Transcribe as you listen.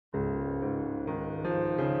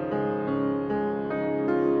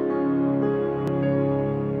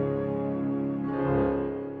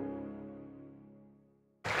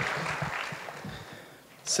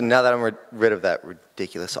So now that I'm rid of that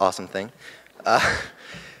ridiculous, awesome thing,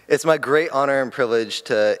 it's my great honor and privilege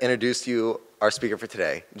to introduce to you our speaker for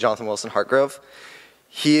today, Jonathan Wilson-Hartgrove.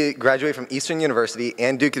 He graduated from Eastern University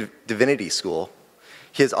and Duke Divinity School.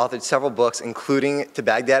 He has authored several books, including To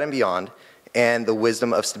Baghdad and Beyond and The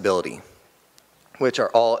Wisdom of Stability, which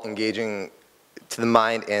are all engaging to the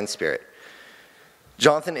mind and spirit.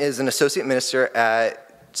 Jonathan is an associate minister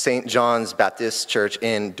at St. John's Baptist Church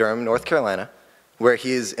in Durham, North Carolina, where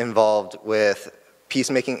he is involved with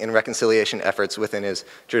peacemaking and reconciliation efforts within his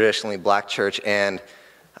traditionally black church and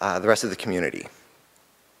the rest of the community.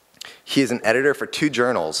 He is an editor for 2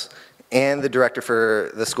 journals and the director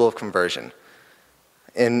for the School of Conversion.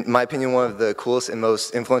 In my opinion, one of the coolest and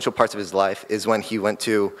most influential parts of his life is when he went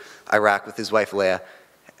to Iraq with his wife Leah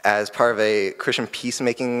as part of a Christian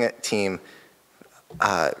peacemaking team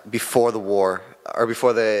before the war, or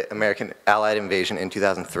before the American Allied invasion in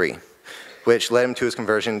 2003. Which led him to his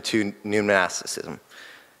conversion to new monasticism.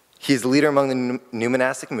 He's the leader among the new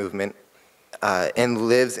monastic movement and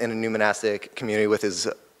lives in a new monastic community with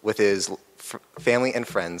his family and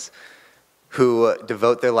friends who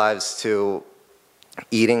devote their lives to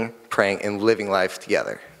eating, praying, and living life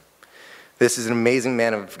together. This is an amazing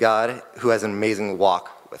man of God who has an amazing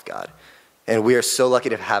walk with God. And we are so lucky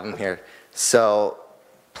to have him here. So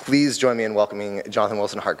please join me in welcoming Jonathan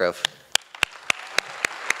Wilson-Hartgrove.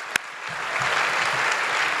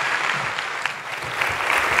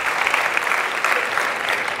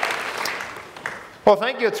 Well,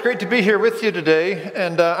 thank you. It's great to be here with you today,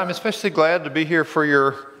 and I'm especially glad to be here for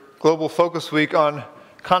your Global Focus Week on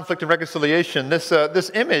conflict and reconciliation.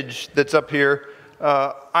 This image that's up here,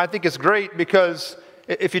 I think is great because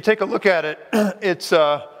if you take a look at it, it's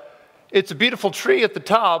a beautiful tree at the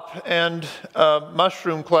top and a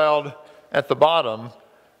mushroom cloud at the bottom,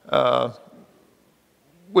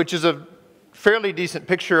 which is a fairly decent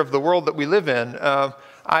picture of the world that we live in.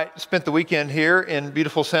 I spent the weekend here in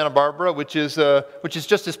beautiful Santa Barbara, which is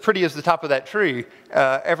just as pretty as the top of that tree,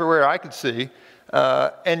 everywhere I could see.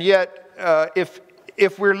 And yet,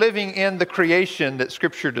 if we're living in the creation that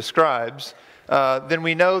Scripture describes, then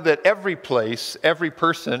we know that every place, every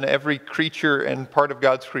person, every creature and part of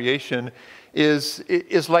God's creation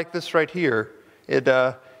is like this right here.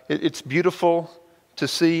 It's beautiful to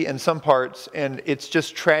see in some parts, and it's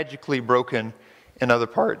just tragically broken in other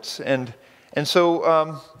parts. And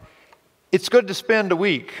so it's good to spend a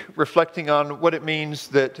week reflecting on what it means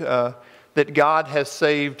that God has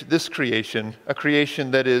saved this creation, a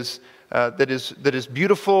creation that is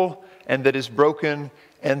beautiful and that is broken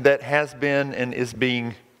and that has been and is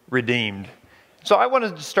being redeemed. So I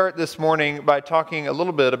wanted to start this morning by talking a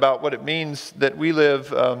little bit about what it means that we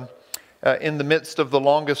live in the midst of the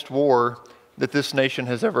longest war that this nation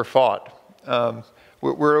has ever fought.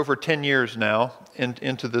 We're over 10 years now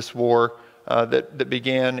into this war that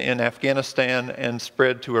began in Afghanistan and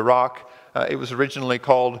spread to Iraq. It was originally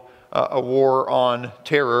called a war on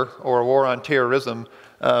terror or a war on terrorism,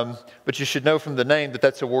 but you should know from the name that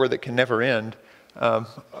that's a war that can never end, a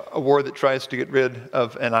war that tries to get rid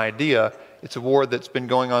of an idea. It's a war that's been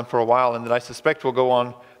going on for a while and that I suspect will go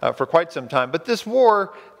on for quite some time. But this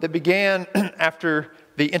war that began after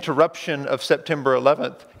the interruption of September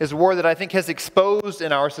 11th is a war that I think has exposed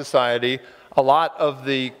in our society a lot of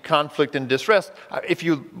the conflict and distress. If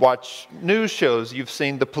you watch news shows, you've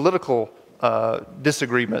seen the political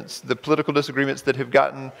disagreements that have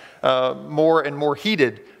gotten more and more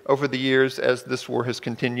heated over the years as this war has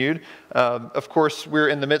continued. Of course, we're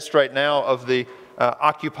in the midst right now of the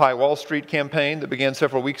Occupy Wall Street campaign that began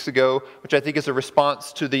several weeks ago, which I think is a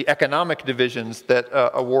response to the economic divisions that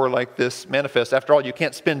a war like this manifests. After all, you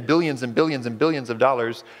can't spend billions and billions and billions of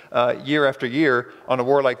dollars year after year on a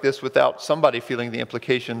war like this without somebody feeling the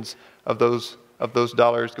implications of those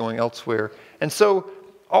dollars going elsewhere. And so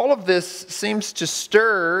all of this seems to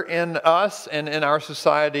stir in us and in our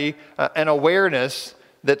society an awareness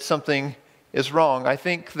that something is wrong. I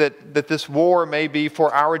think that this war may be,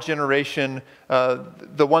 for our generation,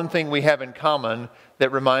 the one thing we have in common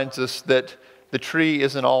that reminds us that the tree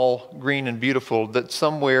isn't all green and beautiful, that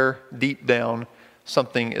somewhere deep down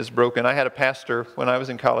something is broken. I had a pastor when I was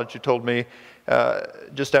in college who told me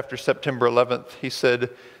just after September 11th, he said,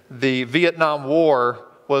 the Vietnam War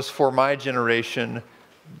was for my generation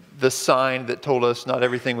the sign that told us not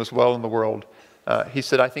everything was well in the world. He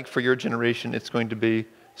said, I think for your generation it's going to be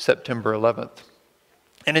September 11th.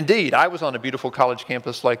 And indeed, I was on a beautiful college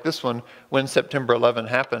campus like this one when September 11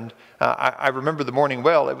 happened. I remember the morning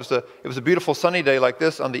well. It was a beautiful sunny day like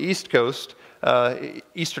this on the East Coast,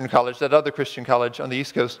 Eastern College, that other Christian college on the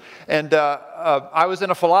East Coast. And I was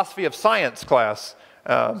in a philosophy of science class.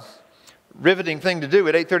 riveting thing to do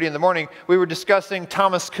at 8:30 in the morning. We were discussing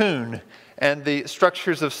Thomas Kuhn and the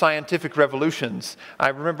structures of scientific revolutions. I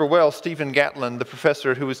remember well Stephen Gatlin, the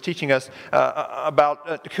professor who was teaching us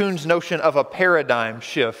about Kuhn's notion of a paradigm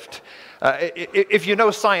shift. If you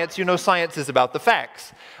know science is about the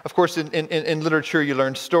facts. Of course, in literature, you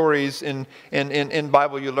learn stories. In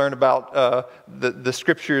Bible, you learn about the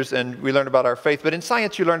scriptures, and we learn about our faith. But in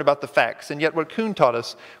science, you learn about the facts. And yet what Kuhn taught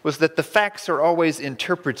us was that the facts are always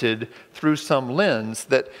interpreted through some lens,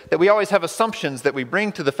 that we always have assumptions that we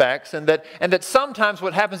bring to the facts, and that sometimes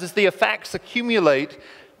what happens is the facts accumulate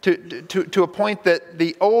to a point that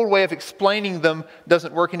the old way of explaining them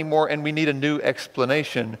doesn't work anymore, and we need a new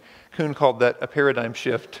explanation. Kuhn called that a paradigm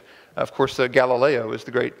shift. Of course, Galileo is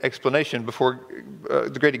the great explanation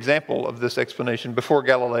the great example of this explanation. Before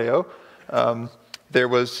Galileo, there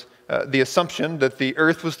was the assumption that the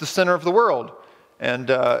earth was the center of the world. And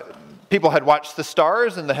people had watched the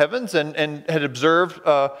stars in the heavens and had observed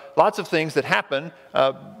lots of things that happen,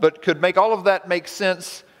 but could make all of that make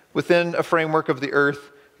sense within a framework of the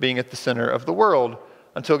earth being at the center of the world,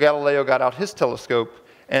 until Galileo got out his telescope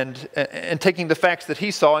and taking the facts that he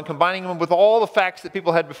saw and combining them with all the facts that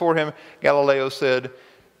people had before him. Galileo said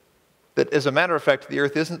that, as a matter of fact, the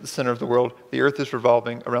earth isn't the center of the world. The earth is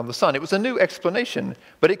revolving around the sun. It was a new explanation,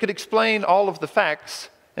 but it could explain all of the facts,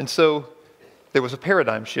 and so there was a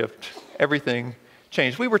paradigm shift. Everything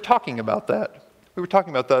changed. We were talking about that. We were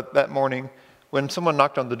talking about that morning when someone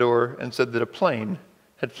knocked on the door and said that a plane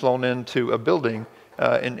had flown into a building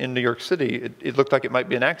in New York City. It looked like it might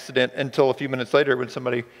be an accident until a few minutes later when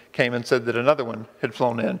somebody came and said that another one had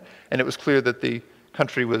flown in. And it was clear that the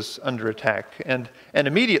country was under attack. And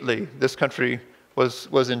immediately this country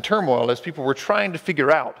was in turmoil as people were trying to figure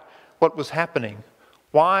out what was happening.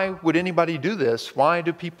 Why would anybody do this? Why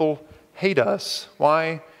do people hate us?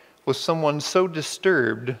 Why was someone so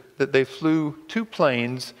disturbed that they flew 2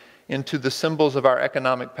 planes into the symbols of our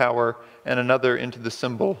economic power and another into the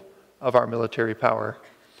symbol of our military power?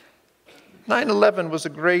 9/11 was a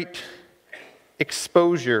great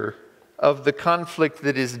exposure of the conflict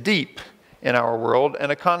that is deep in our world,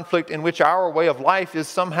 and a conflict in which our way of life is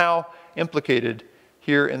somehow implicated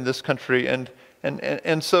here in this country.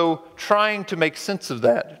 And so trying to make sense of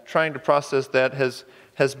that, trying to process that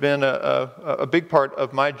has been a big part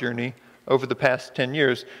of my journey over the past 10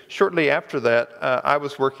 years. Shortly after that, I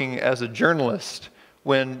was working as a journalist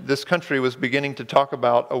when this country was beginning to talk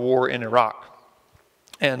about a war in Iraq.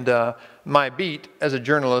 And my beat as a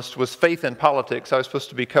journalist was faith and politics. I was supposed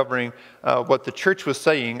to be covering what the church was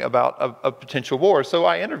saying about a potential war. So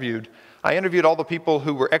I interviewed all the people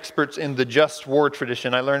who were experts in the just war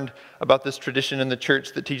tradition. I learned about this tradition in the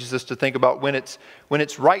church that teaches us to think about when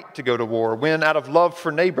it's right to go to war, when out of love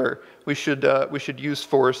for neighbor we should use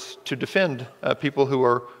force to defend people who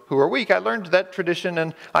are weak. I learned that tradition,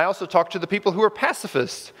 and I also talked to the people who are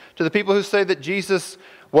pacifists, to the people who say that Jesus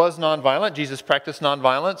was nonviolent, Jesus practiced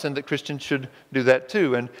nonviolence, and that Christians should do that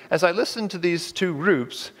too. And as I listened to these 2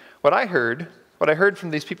 groups, what I heard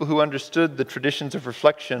from these people who understood the traditions of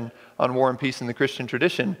reflection on war and peace in the Christian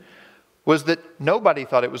tradition was that nobody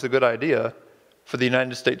thought it was a good idea for the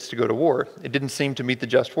United States to go to war. It didn't seem to meet the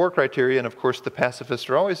just war criteria, and of course the pacifists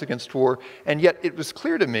are always against war. And yet it was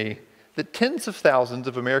clear to me that tens of thousands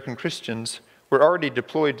of American Christians were already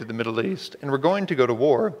deployed to the Middle East and were going to go to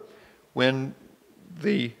war when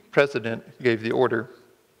the president gave the order.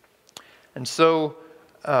 And so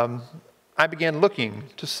I began looking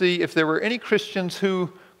to see if there were any Christians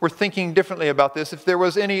who were thinking differently about this, if there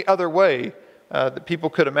was any other way that people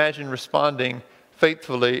could imagine responding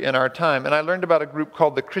faithfully in our time. And I learned about a group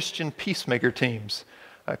called the Christian Peacemaker Teams.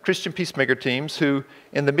 Christian Peacemaker Teams who,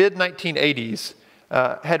 in the mid-1980s,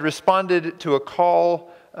 had responded to a call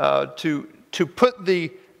to put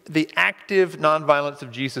the active nonviolence of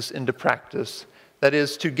Jesus into practice. That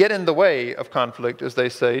is, to get in the way of conflict, as they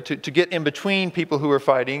say, to get in between people who are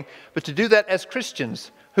fighting, but to do that as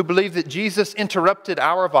Christians who believe that Jesus interrupted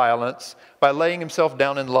our violence by laying himself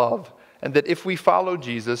down in love, and that if we follow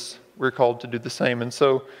Jesus, we're called to do the same. And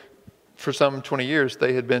so, for some 20 years,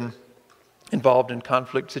 they had been involved in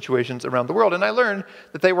conflict situations around the world. And I learned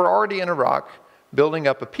that they were already in Iraq building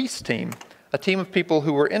up a peace team, a team of people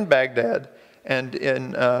who were in Baghdad and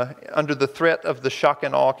under the threat of the shock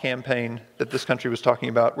and awe campaign that this country was talking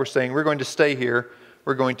about, were saying, we're going to stay here,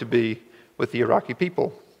 we're going to be with the Iraqi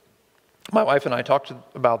people. My wife and I talked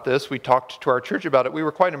about this. We talked to our church about it. We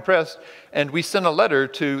were quite impressed, and we sent a letter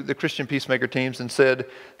to the Christian Peacemaker Teams and said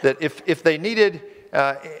that if they needed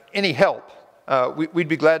any help we'd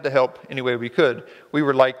be glad to help any way we could. We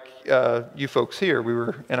were like you folks here. We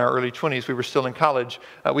were in our early 20s. We were still in college.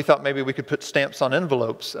 We thought maybe we could put stamps on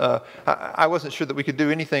envelopes. I wasn't sure that we could do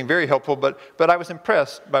anything very helpful, but I was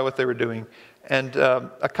impressed by what they were doing. And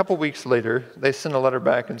a couple weeks later, they sent a letter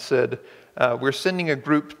back and said, we're sending a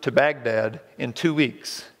group to Baghdad in 2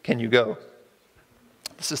 weeks. Can you go?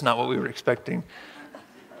 This is not what we were expecting.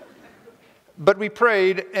 But we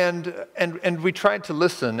prayed and we tried to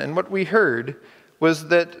listen. And what we heard was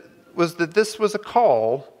that this was a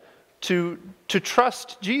call to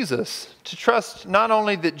trust Jesus, to trust not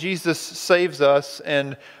only that Jesus saves us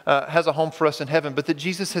and has a home for us in heaven, but that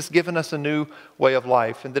Jesus has given us a new way of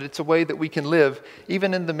life, and that it's a way that we can live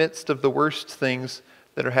even in the midst of the worst things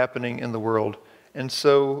that are happening in the world. And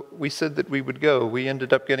so we said that we would go. We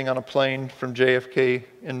ended up getting on a plane from JFK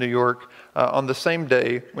in New York on the same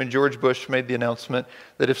day when George Bush made the announcement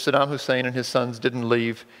that if Saddam Hussein and his sons didn't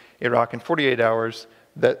leave Iraq in 48 hours,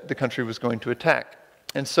 that the country was going to attack.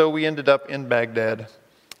 And so we ended up in Baghdad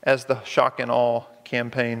as the shock and awe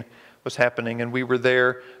campaign was happening. And we were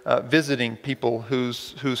there visiting people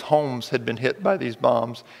whose homes had been hit by these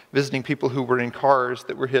bombs, visiting people who were in cars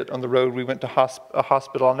that were hit on the road. We went to a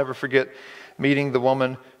hospital. I'll never forget meeting the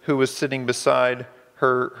woman who was sitting beside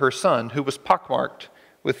her son, who was pockmarked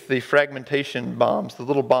with the fragmentation bombs, the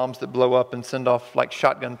little bombs that blow up and send off like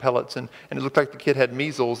shotgun pellets. And it looked like the kid had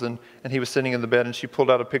measles, and he was sitting in the bed, and she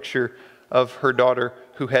pulled out a picture of her daughter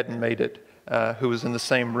who hadn't made it, who was in the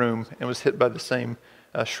same room and was hit by the same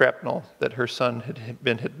shrapnel that her son had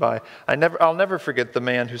been hit by. I'll never forget the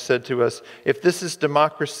man who said to us, if this is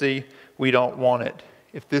democracy, we don't want it.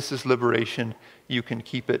 If this is liberation, you can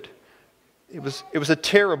keep it. It was a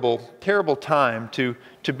terrible, terrible time to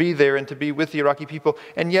be there and to be with the Iraqi people,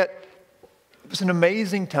 and yet it was an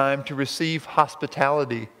amazing time to receive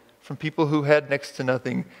hospitality from people who had next to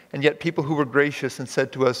nothing, and yet people who were gracious and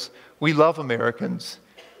said to us, we love Americans.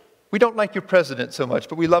 We don't like your president so much,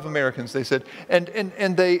 but we love Americans, they said. And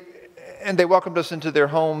they welcomed us into their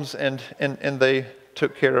homes, and they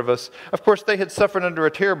took care of us. Of course, they had suffered under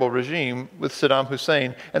a terrible regime with Saddam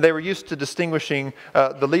Hussein, and they were used to distinguishing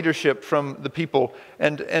the leadership from the people,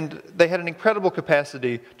 and they had an incredible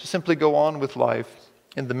capacity to simply go on with life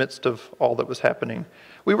in the midst of all that was happening.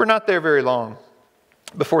 We were not there very long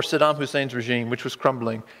before Saddam Hussein's regime, which was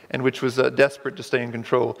crumbling and which was desperate to stay in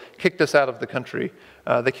control, kicked us out of the country.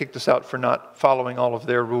 They kicked us out for not following all of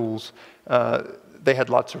their rules. They had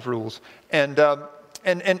lots of rules. And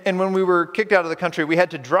when we were kicked out of the country, we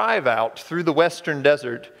had to drive out through the western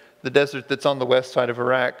desert, the desert that's on the west side of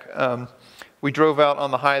Iraq. We drove out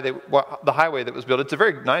on the highway that was built. It's a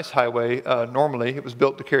very nice highway normally. It was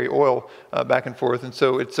built to carry oil back and forth, and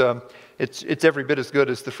so it's every bit as good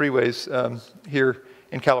as the freeways here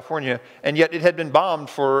in California, and yet it had been bombed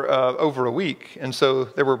for over a week, and so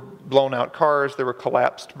there were blown out cars, there were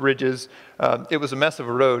collapsed bridges. It was a mess of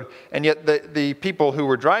a road, and yet the people who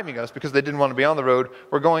were driving us, because they didn't want to be on the road,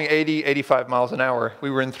 were going 80, 85 miles an hour.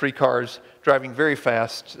 We were in 3 cars driving very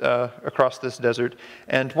fast across this desert,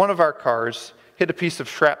 and one of our cars hit a piece of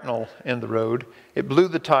shrapnel in the road. It blew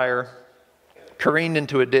the tire, careened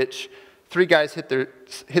into a ditch. 3 guys hit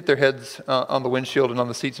their heads on the windshield and on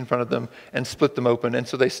the seats in front of them and split them open. And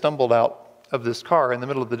so they stumbled out of this car in the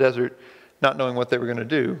middle of the desert, not knowing what they were going to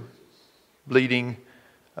do, bleeding,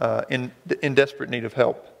 in desperate need of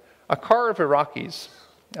help. A car of Iraqis,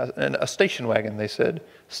 a station wagon, they said,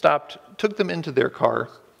 stopped, took them into their car,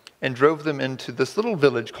 and drove them into this little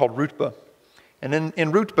village called Rutba. And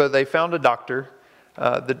in Rutba, they found a doctor.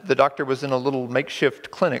 The doctor was in a little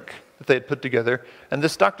makeshift clinic that they had put together. And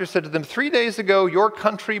this doctor said to them, 3 days ago, your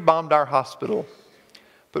country bombed our hospital.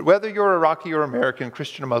 But whether you're Iraqi or American,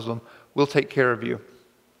 Christian or Muslim, we'll take care of you.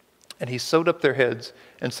 And he sewed up their heads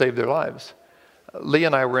and saved their lives. Lee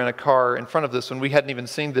and I were in a car in front of this when we hadn't even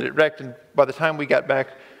seen that it wrecked. And by the time we got back,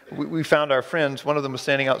 we found our friends. One of them was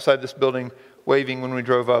standing outside this building waving when we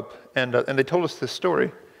drove up. And they told us this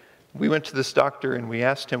story. We went to this doctor and we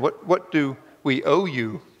asked him, what do we owe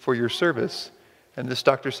you for your service? And this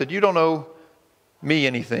doctor said, you don't owe me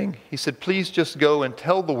anything. He said, please just go and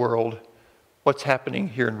tell the world what's happening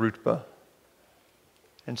here in Rutba.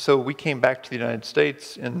 And so we came back to the United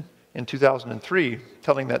States in 2003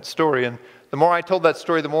 telling that story. And the more I told that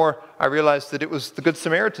story, the more I realized that it was the Good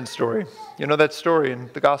Samaritan story. You know that story in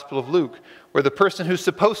the Gospel of Luke, where the person who's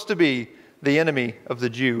supposed to be the enemy of the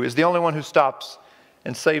Jew is the only one who stops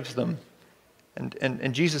and saves them.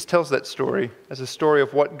 And Jesus tells that story as a story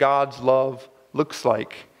of what God's love looks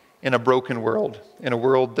like in a broken world, in a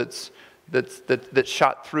world that's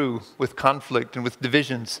shot through with conflict and with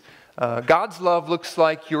divisions. God's love looks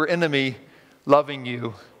like your enemy loving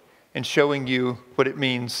you and showing you what it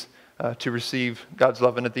means to receive God's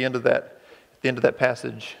love. And at the end of that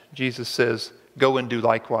passage, Jesus says, "Go and do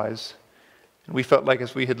likewise." And we felt like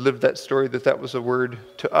as we had lived that story that was a word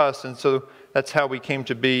to us. And so that's how we came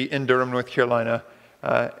to be in Durham, North Carolina,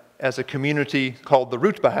 as a community called the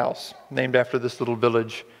Rutbah House, named after this little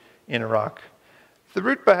village in Iraq. The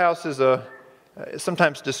Rutbah House is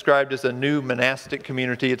sometimes described as a new monastic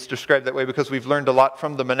community. It's described that way because we've learned a lot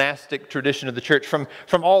from the monastic tradition of the church, from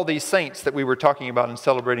all these saints that we were talking about and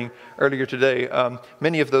celebrating earlier today.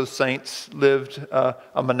 Many of those saints lived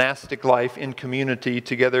a monastic life in community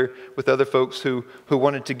together with other folks who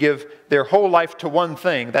wanted to give their whole life to one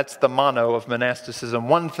thing. That's the motto of monasticism,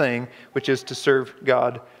 one thing, which is to serve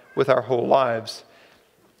God with our whole lives.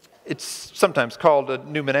 It's sometimes called a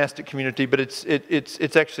new monastic community, but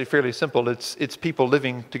it's actually fairly simple. It's people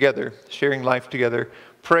living together, sharing life together,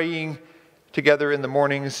 praying together in the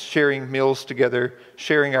mornings, sharing meals together,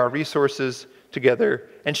 sharing our resources together,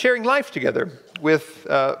 and sharing life together with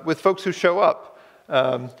folks who show up.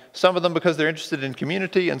 Some of them because they're interested in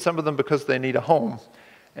community, and some of them because they need a home.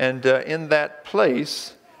 And in that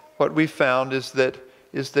place, what we found is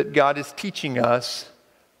that God is teaching us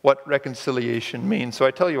what reconciliation means. So I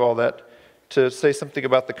tell you all that to say something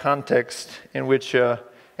about the context in which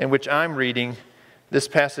I'm reading this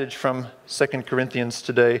passage from 2 Corinthians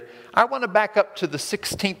today. I want to back up to the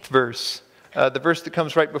 16th verse, the verse that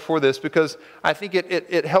comes right before this, because I think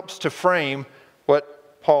it helps to frame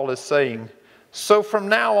what Paul is saying. So from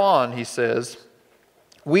now on, he says,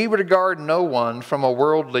 we regard no one from a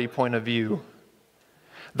worldly point of view.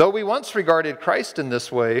 Though we once regarded Christ in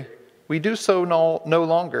this way, we do so no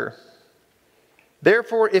longer.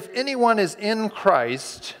 Therefore, if anyone is in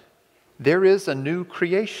Christ, there is a new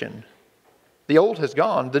creation. The old has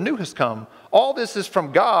gone, the new has come. All this is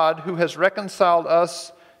from God, who has reconciled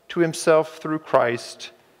us to himself through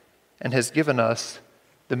Christ and has given us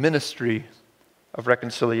the ministry of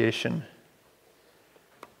reconciliation.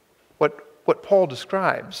 What Paul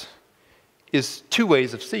describes is two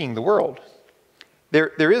ways of seeing the world.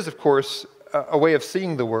 There is, of course, a way of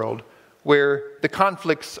seeing the world where the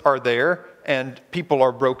conflicts are there and people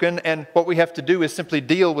are broken, and what we have to do is simply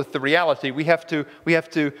deal with the reality. We have to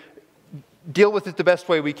deal with it the best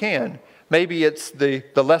way we can. Maybe it's the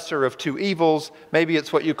lesser of two evils. Maybe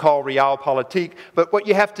it's what you call realpolitik. But what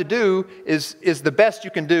you have to do is the best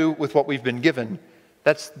you can do with what we've been given.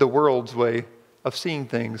 That's the world's way of seeing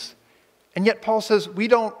things. And yet Paul says we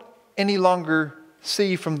don't any longer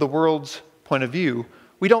see from the world's point of view.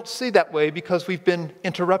 We don't see that way because we've been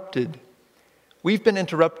interrupted. We've been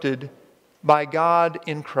interrupted by God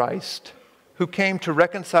in Christ, who came to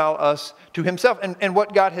reconcile us to himself. And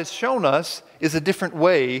what God has shown us is a different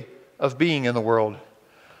way of being in the world.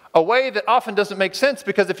 A way that often doesn't make sense,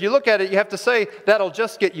 because if you look at it, you have to say, that'll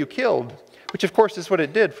just get you killed, which of course is what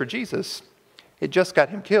it did for Jesus. It just got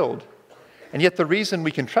him killed. And yet the reason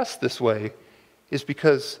we can trust this way is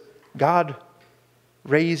because God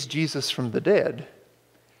raised Jesus from the dead.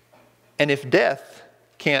 And if death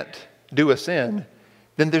can't do us in,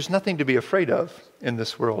 then there's nothing to be afraid of in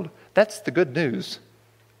this world. That's the good news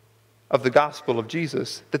of the gospel of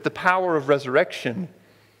Jesus, that the power of resurrection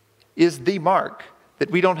is the mark,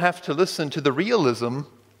 that we don't have to listen to the realism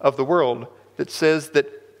of the world that says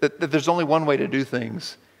that there's only one way to do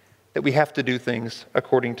things, that we have to do things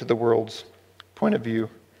according to the world's point of view.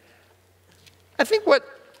 I think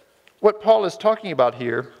what Paul is talking about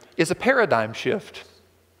here is a paradigm shift.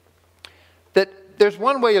 That there's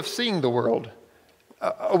one way of seeing the world,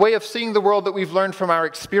 a way of seeing the world that we've learned from our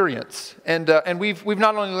experience. And we've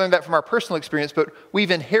not only learned that from our personal experience, but we've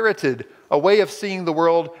inherited a way of seeing the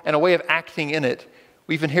world and a way of acting in it.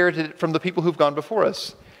 We've inherited it from the people who've gone before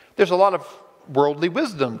us. There's a lot of worldly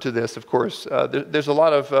wisdom to this, of course. There's a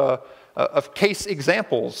lot of case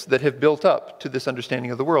examples that have built up to this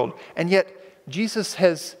understanding of the world. And yet, Jesus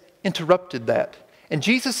has interrupted that. And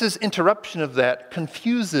Jesus' interruption of that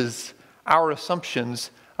confuses our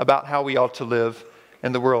assumptions about how we ought to live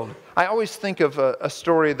in the world. I always think of a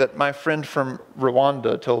story that my friend from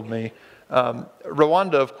Rwanda told me.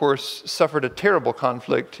 Rwanda, of course, suffered a terrible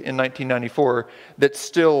conflict in 1994 that's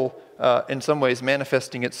still, in some ways,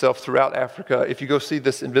 manifesting itself throughout Africa. If you go see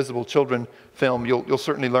this Invisible Children film, you'll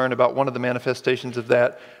certainly learn about one of the manifestations of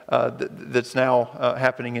that that's now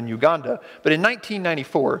happening in Uganda. But in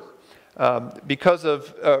 1994, because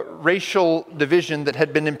of racial division that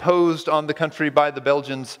had been imposed on the country by the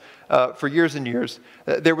Belgians for years and years,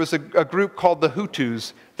 there was a group called the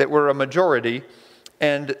Hutus that were a majority,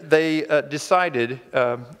 and they decided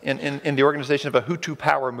in the organization of a Hutu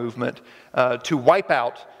power movement to wipe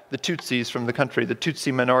out the Tutsis from the country, the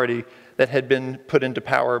Tutsi minority that had been put into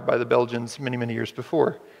power by the Belgians many, many years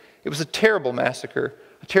before. It was a terrible massacre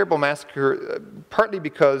partly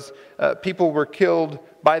because people were killed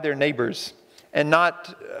by their neighbors, and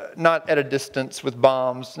not at a distance with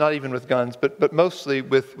bombs, not even with guns, but mostly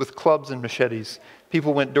with clubs and machetes.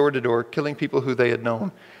 People went door to door, killing people who they had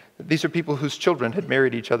known. These are people whose children had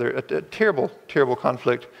married each other. A terrible, terrible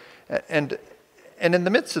conflict. And in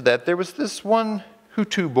the midst of that, there was this one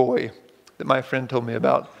Hutu boy that my friend told me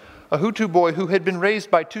about. A Hutu boy who had been raised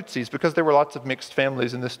by Tutsis, because there were lots of mixed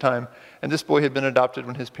families in this time. And this boy had been adopted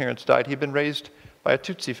when his parents died. He had been raised by a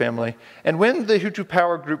Tutsi family. And when the Hutu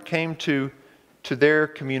power group came to their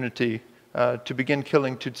community to begin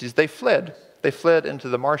killing Tutsis, they fled. They fled into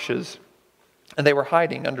the marshes. And they were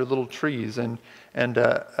hiding under little trees. And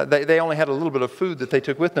they only had a little bit of food that they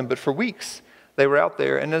took with them. But for weeks, they were out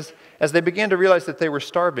there. And as they began to realize that they were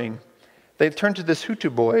starving, they turned to this Hutu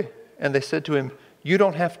boy and they said to him, "You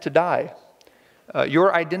don't have to die.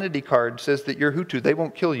 Your identity card says that you're Hutu. They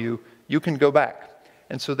won't kill you. You can go back."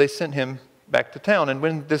 And so they sent him back to town. And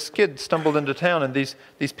when this kid stumbled into town and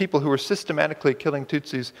these people who were systematically killing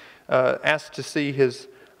Tutsis asked to see his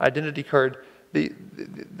identity card,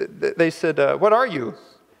 they said, "What are you?"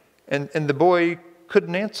 And the boy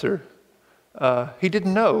couldn't answer. He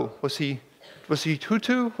didn't know. Was he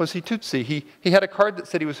Hutu? Was he Tutsi? He had a card that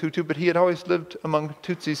said he was Hutu, but he had always lived among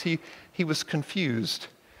Tutsis. He was confused.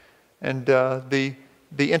 And the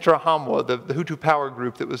Interahamwe, the Hutu power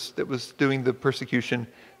group that was doing the persecution,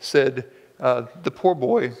 said, "The poor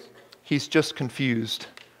boy, he's just confused.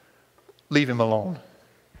 Leave him alone."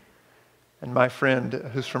 And my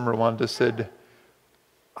friend, who's from Rwanda, said,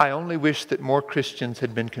 "I only wish that more Christians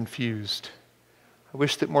had been confused. I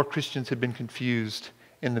wish that more Christians had been confused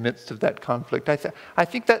in the midst of that conflict." I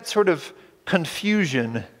think that sort of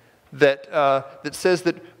confusion that says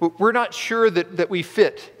that we're not sure that we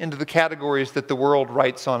fit into the categories that the world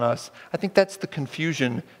writes on us, I think that's the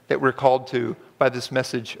confusion that we're called to by this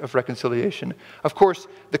message of reconciliation. Of course,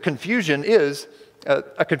 the confusion is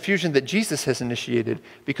a confusion that Jesus has initiated,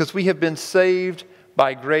 because we have been saved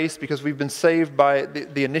by grace, because we've been saved by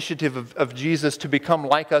the initiative of Jesus to become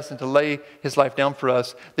like us and to lay his life down for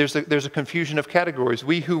us. There's a confusion of categories.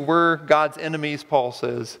 We who were God's enemies, Paul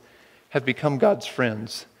says, have become God's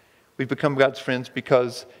friends. We've become God's friends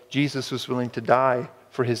because Jesus was willing to die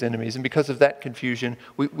for his enemies. And because of that confusion,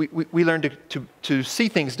 we learn to see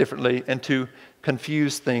things differently and to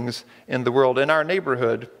confuse things in the world. In our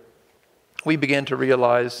neighborhood, we began to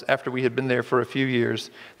realize, after we had been there for a few years,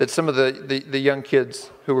 that some of the young kids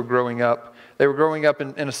who were growing up, they were growing up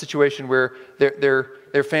in a situation where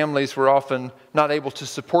their families were often not able to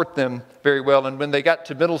support them very well. And when they got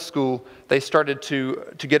to middle school, they started to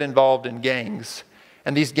get involved in gangs.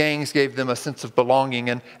 And these gangs gave them a sense of belonging.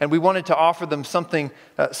 And we wanted to offer them something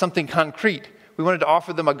concrete. We wanted to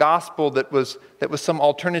offer them a gospel that was some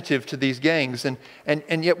alternative to these gangs.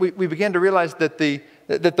 And yet we began to realize that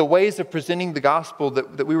the ways of presenting the gospel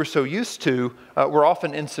that we were so used to were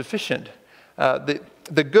often insufficient.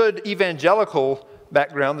 The good evangelical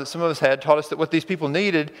background that some of us had taught us that what these people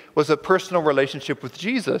needed was a personal relationship with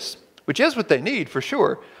Jesus, which is what they need for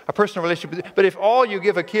sure, a personal relationship. But if all you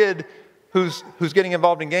give a kid who's getting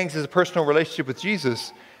involved in gangs is a personal relationship with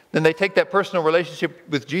Jesus, then they take that personal relationship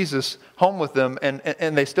with Jesus home with them,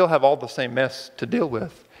 and they still have all the same mess to deal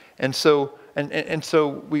with. And so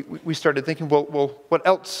we started thinking, well, what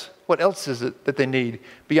else is it that they need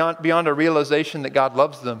beyond a realization that God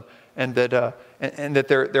loves them and that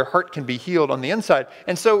their heart can be healed on the inside?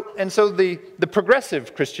 And so the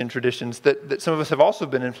progressive Christian traditions that some of us have also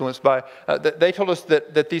been influenced by, they told us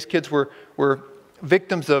that these kids were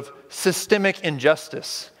victims of systemic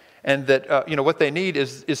injustice, and that what they need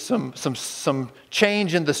is some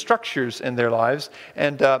change in the structures in their lives,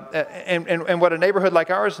 and what a neighborhood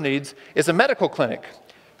like ours needs is a medical clinic,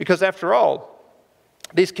 because after all,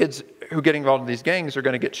 these kids who get involved in these gangs are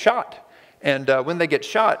going to get shot, and when they get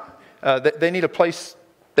shot, they need a place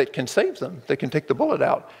that can save them, that can take the bullet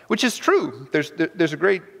out, which is true. There's a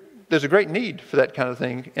great need for that kind of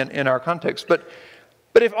thing in our context,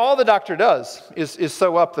 But if all the doctor does is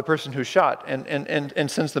sew up the person who's shot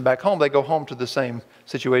and sends them back home, they go home to the same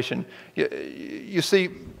situation. You see,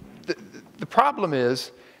 the problem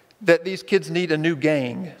is that these kids need a new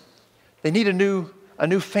gang. They need a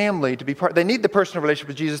new family to be part. They need the personal relationship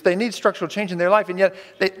with Jesus. They need structural change in their life, and yet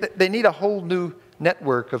they need a whole new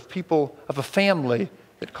network of people, of a family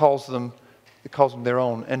that calls them their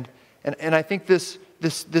own. And I think this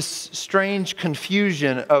strange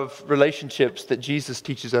confusion of relationships that Jesus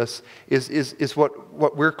teaches us is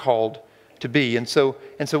what we're called to be. And so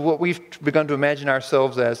what we've begun to imagine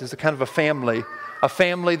ourselves as is a kind of a family a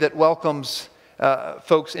family that welcomes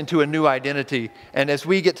folks into a new identity. And as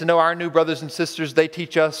we get to know our new brothers and sisters, they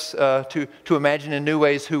teach us to imagine in new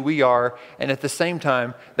ways who we are. And at the same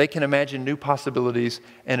time, they can imagine new possibilities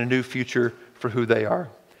and a new future for who they are.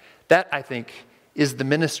 That, I think, is the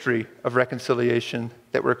ministry of reconciliation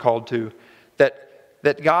that we're called to.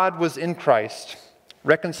 That God was in Christ,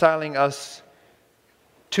 reconciling us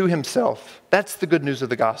to himself. That's the good news of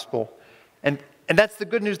the gospel. And that's the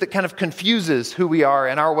good news that kind of confuses who we are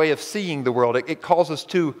and our way of seeing the world. It calls us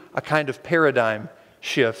to a kind of paradigm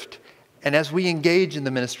shift. And as we engage in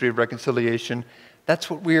the ministry of reconciliation, that's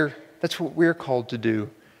what we're called to do,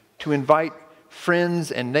 to invite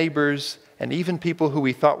friends and neighbors and even people who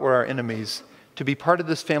we thought were our enemies to be part of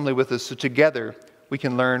this family with us, so together we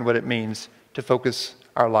can learn what it means to focus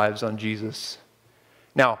our lives on Jesus.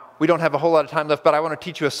 Now, we don't have a whole lot of time left, but I want to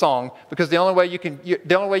teach you a song, because the only way you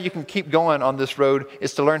can keep going on this road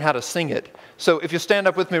is to learn how to sing it. So if you stand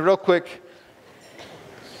up with me real quick,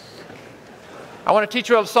 I want to teach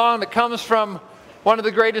you a song that comes from one of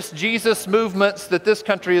the greatest Jesus movements that this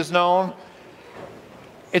country has known.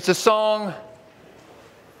 It's a song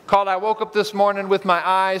called "I Woke Up This Morning with My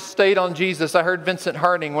Eyes Stayed on Jesus." I heard Vincent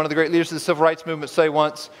Harding, one of the great leaders of the civil rights movement, say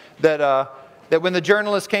once that when the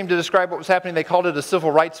journalists came to describe what was happening, they called it a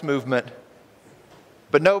civil rights movement.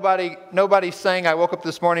 But nobody sang, "I woke up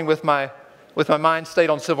this morning with my mind stayed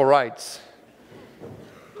on civil rights."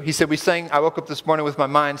 He said, we sang, "I woke up this morning with my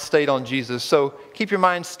mind stayed on Jesus." So keep your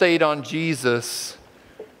mind stayed on Jesus,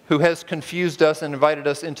 who has confused us and invited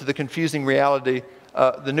us into the confusing reality,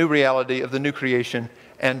 the new reality of the new creation.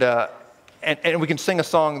 And we can sing a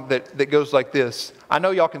song that goes like this. I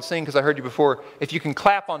know y'all can sing because I heard you before. If you can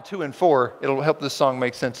clap on 2 and 4, it'll help this song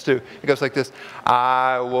make sense too. It goes like this.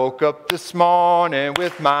 I woke up this morning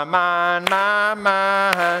with my mind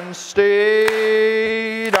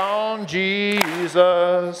stayed on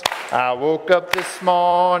Jesus. I woke up this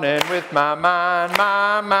morning with my mind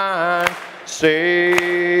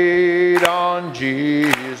stayed on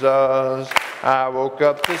Jesus. I woke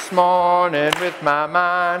up this morning with my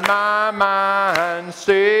mind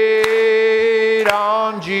stayed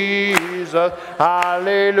on Jesus.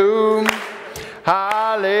 Hallelujah,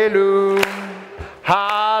 hallelujah,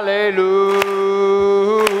 hallelujah.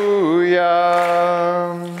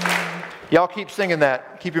 Y'all keep singing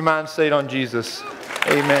that. Keep your mind stayed on Jesus.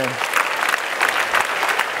 Amen.